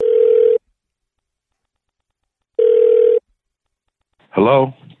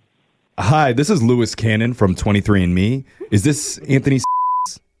Hello? Hi, this is Lewis Cannon from 23andMe. Is this Anthony?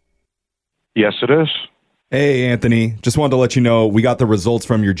 Yes, it is. Hey, Anthony. Just wanted to let you know we got the results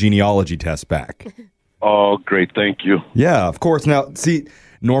from your genealogy test back. Oh, great. Thank you. Yeah, of course. Now, see,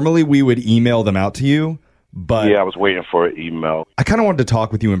 normally we would email them out to you, but Yeah, I was waiting for an email. I kind of wanted to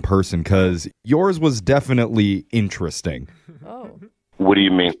talk with you in person because yours was definitely interesting. What do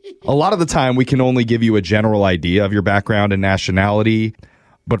you mean? A lot of the time, we can only give you a general idea of your background and nationality.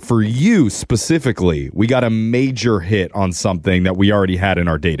 But for you specifically, we got a major hit on something that we already had in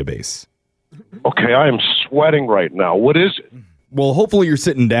our database. Okay, I am sweating right now. What is it? Well, hopefully you're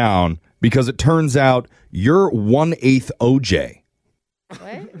sitting down because it turns out you're 1/8 OJ.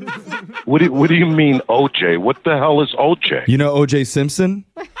 What do you mean, OJ? What the hell is OJ? You know OJ Simpson?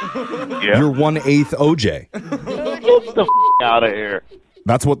 Yeah. You're 1/8 OJ. Get the out of here.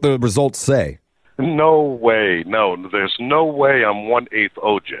 That's what the results say. No way. No, there's no way I'm 1/8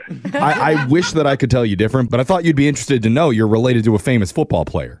 OJ. I wish that I could tell you different, but I thought you'd be interested to know you're related to a famous football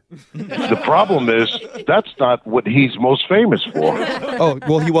player. The problem is, that's not what he's most famous for. Oh,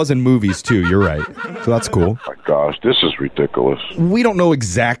 well, he was in movies too. You're right. So that's cool. Oh my gosh, this is ridiculous. We don't know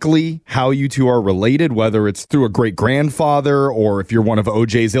exactly how you two are related, whether it's through a great-grandfather or if you're one of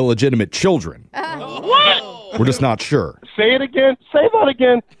OJ's illegitimate children. What? We're just not sure. Say it again. Say that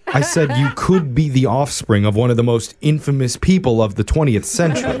again. I said you could be the offspring of one of the most infamous people of the 20th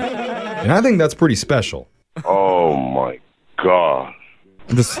century. And I think that's pretty special. Oh my God.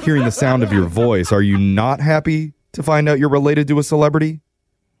 Just hearing the sound of your voice, are you not happy to find out you're related to a celebrity?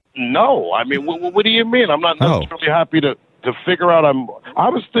 No, I mean, what do you mean? I'm not necessarily happy to figure out. I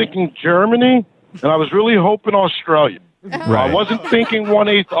was thinking Germany, and I was really hoping Australia. Right. I wasn't thinking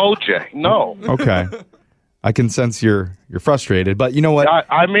 1/8 OJ. No. Okay. I can sense you're frustrated, but you know what?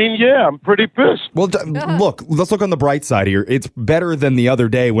 I mean, yeah, I'm pretty pissed. Well, look, let's look on the bright side here. It's better than the other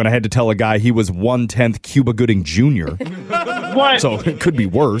day when I had to tell a guy he was 1/10 Cuba Gooding Jr. What? So it could be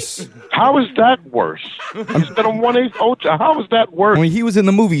worse. How is that worse? Instead of 1/8 OJ, how is that worse? I mean, he was in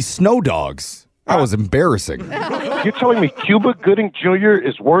the movie Snow Dogs. That was embarrassing. You're telling me Cuba Gooding Jr.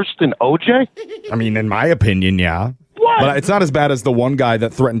 is worse than OJ? I mean, in my opinion, yeah. What? But it's not as bad as the one guy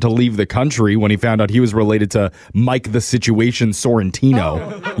that threatened to leave the country when he found out he was related to Mike the Situation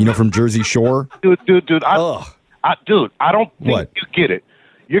Sorrentino, you know, from Jersey Shore. Dude, I don't think What? you get it.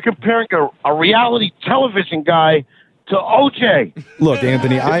 You're comparing a reality television guy to OJ. Look,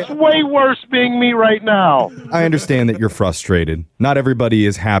 Anthony, It's way worse being me right now. I understand that you're frustrated. Not everybody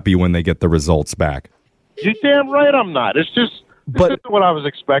is happy when they get the results back. You're damn right I'm not. It's just what I was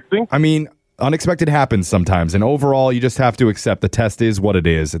expecting. I mean, unexpected happens sometimes, and overall, you just have to accept the test is what it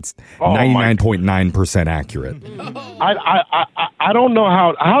is. It's 99.9% accurate. I don't know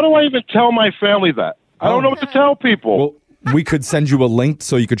how do I even tell my family that? I don't know what to tell people. Well, we could send you a link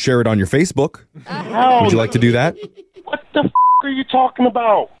so you could share it on your Facebook. Would you like to do that? What the are you talking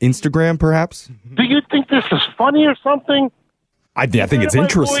about? Instagram, perhaps? Do you think this is funny or something? I think it's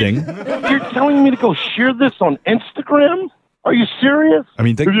interesting. You're telling me to go share this on Instagram? Are you serious? I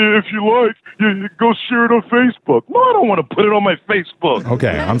mean, if you like, you go share it on Facebook. No, I don't want to put it on my Facebook.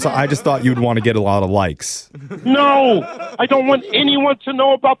 Okay, I'm sorry. I just thought you'd want to get a lot of likes. No, I don't want anyone to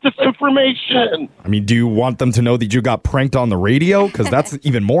know about this information. I mean, do you want them to know that you got pranked on the radio? Because that's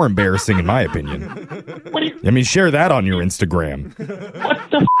even more embarrassing, in my opinion. I mean, share that on your Instagram.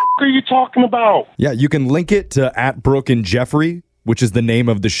 What the are you talking about? Yeah, you can link it to @BrookeandJeffrey, which is the name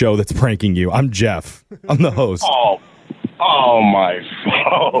of the show that's pranking you. I'm Jeff. I'm the host. Oh my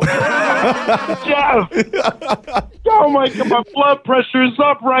phone. Jeff! Oh my God, my blood pressure is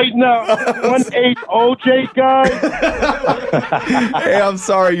up right now. 1/8 OJ guy. Hey, I'm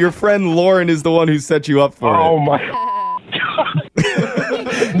sorry. Your friend Lauren is the one who set you up for Oh it. my.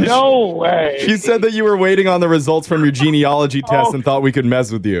 No way. She said that you were waiting on the results from your genealogy test and thought we could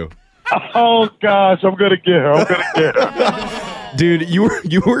mess with you. Oh gosh, I'm gonna get her. Dude, you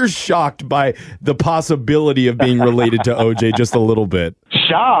were shocked by the possibility of being related to OJ just a little bit.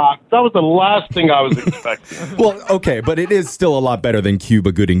 Shocked? That was the last thing I was expecting. Well, okay, but it is still a lot better than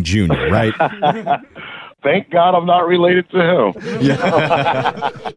Cuba Gooding Jr., right? Thank God I'm not related to him. Yeah.